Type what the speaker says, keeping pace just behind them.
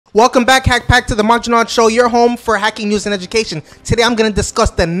Welcome back, Hack Pack, to the Marc Drouinaud Show, your home for hacking news and education. Today I'm going to discuss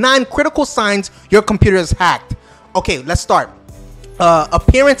the 9 critical signs your computer is hacked. Okay, let's start.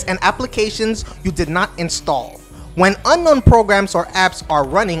 Appearance and applications you did not install. When unknown programs or apps are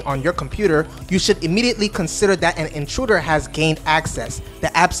running on your computer, you should immediately consider that an intruder has gained access. The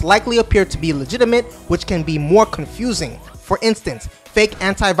apps likely appear to be legitimate, which can be more confusing. For instance, fake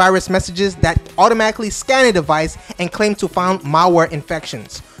antivirus messages that automatically scan a device and claim to find malware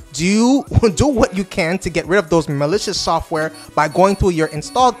infections. Do what you can to get rid of those malicious software by going through your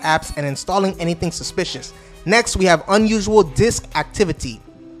installed apps and installing anything suspicious. Next, we have unusual disk activity.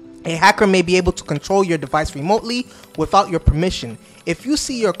 A hacker may be able to control your device remotely without your permission. If you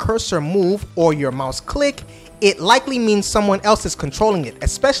see your cursor move or your mouse click, it likely means someone else is controlling it,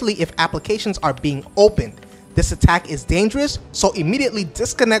 especially if applications are being opened. This attack is dangerous, so immediately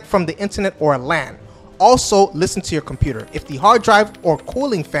disconnect from the internet or LAN. Also, listen to your computer. If the hard drive or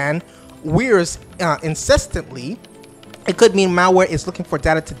cooling fan whirs incessantly, it could mean malware is looking for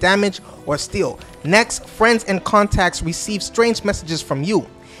data to damage or steal. Next, friends and contacts receive strange messages from you.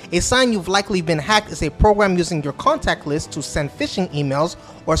 A sign you've likely been hacked is a program using your contact list to send phishing emails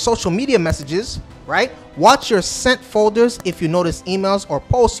or social media messages, right? Watch your sent folders if you notice emails or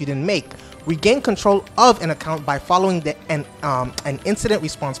posts you didn't make. Regain control of an account by following an incident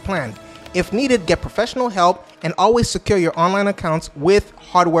response plan. If needed, get professional help and always secure your online accounts with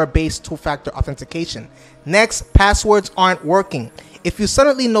hardware-based two-factor authentication. Next, passwords aren't working. If you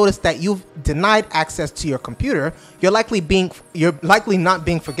suddenly notice that you've denied access to your computer, you're likely not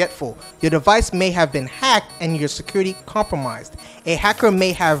being forgetful. Your device may have been hacked and your security compromised. A hacker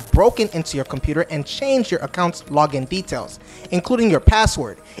may have broken into your computer and changed your account's login details, including your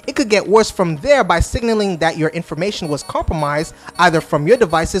password. It could get worse from there by signaling that your information was compromised either from your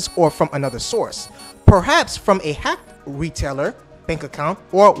devices or from another source, perhaps from a hacked retailer, bank account,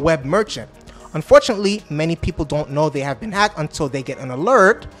 or web merchant. Unfortunately, many people don't know they have been hacked until they get an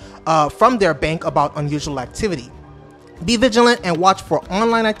alert from their bank about unusual activity. Be vigilant and watch for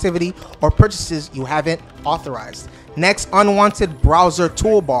online activity or purchases you haven't authorized. Next, unwanted browser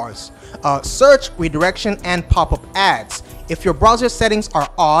toolbars. Search, redirection, and pop-up ads. If your browser settings are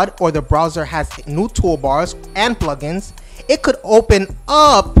odd or the browser has new toolbars and plugins, it could open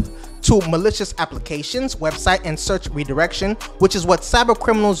up to malicious applications, website, and search redirection, which is what cyber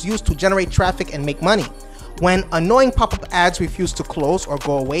criminals use to generate traffic and make money. When annoying pop-up ads refuse to close or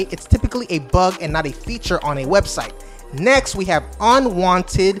go away, it's typically a bug and not a feature on a website. Next, we have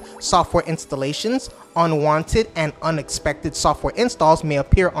unwanted software installations. Unwanted and unexpected software installs may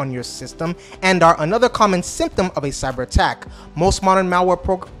appear on your system and are another common symptom of a cyber attack. Most modern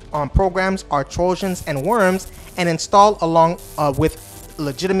malware programs are Trojans and worms and install along with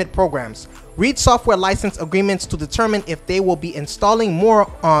legitimate programs. Read software license agreements to determine if they will be installing more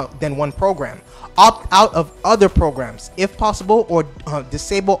than one program. Opt out of other programs if possible, or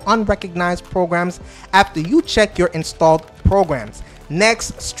disable unrecognized programs after you check your installed programs.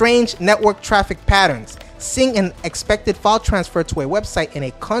 Next, strange network traffic patterns. Seeing an expected file transfer to a website in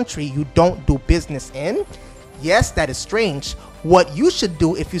a country you don't do business in? Yes, that is strange. What you should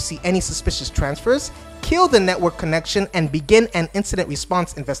do if you see any suspicious transfers: kill the network connection and begin an incident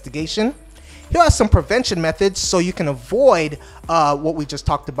response investigation. Here are some prevention methods so you can avoid what we just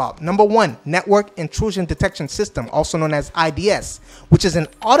talked about. Number 1, Network Intrusion Detection System, also known as IDS, which is an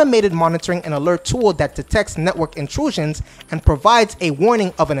automated monitoring and alert tool that detects network intrusions and provides a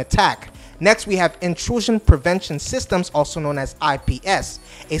warning of an attack. Next, we have Intrusion Prevention Systems, also known as IPS.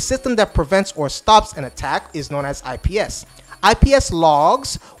 A system that prevents or stops an attack is known as IPS. IPS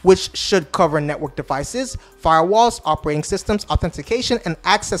logs, which should cover network devices, firewalls, operating systems, authentication and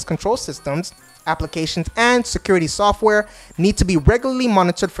access control systems, applications, and security software, need to be regularly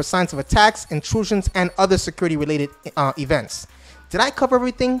monitored for signs of attacks, intrusions, and other security-related events. Did I cover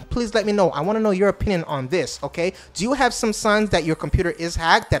everything? Please let me know. I want to know your opinion on this, okay? Do you have some signs that your computer is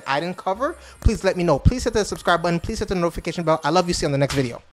hacked that I didn't cover? Please let me know. Please hit the subscribe button. Please hit the notification bell. I love you. See you on the next video.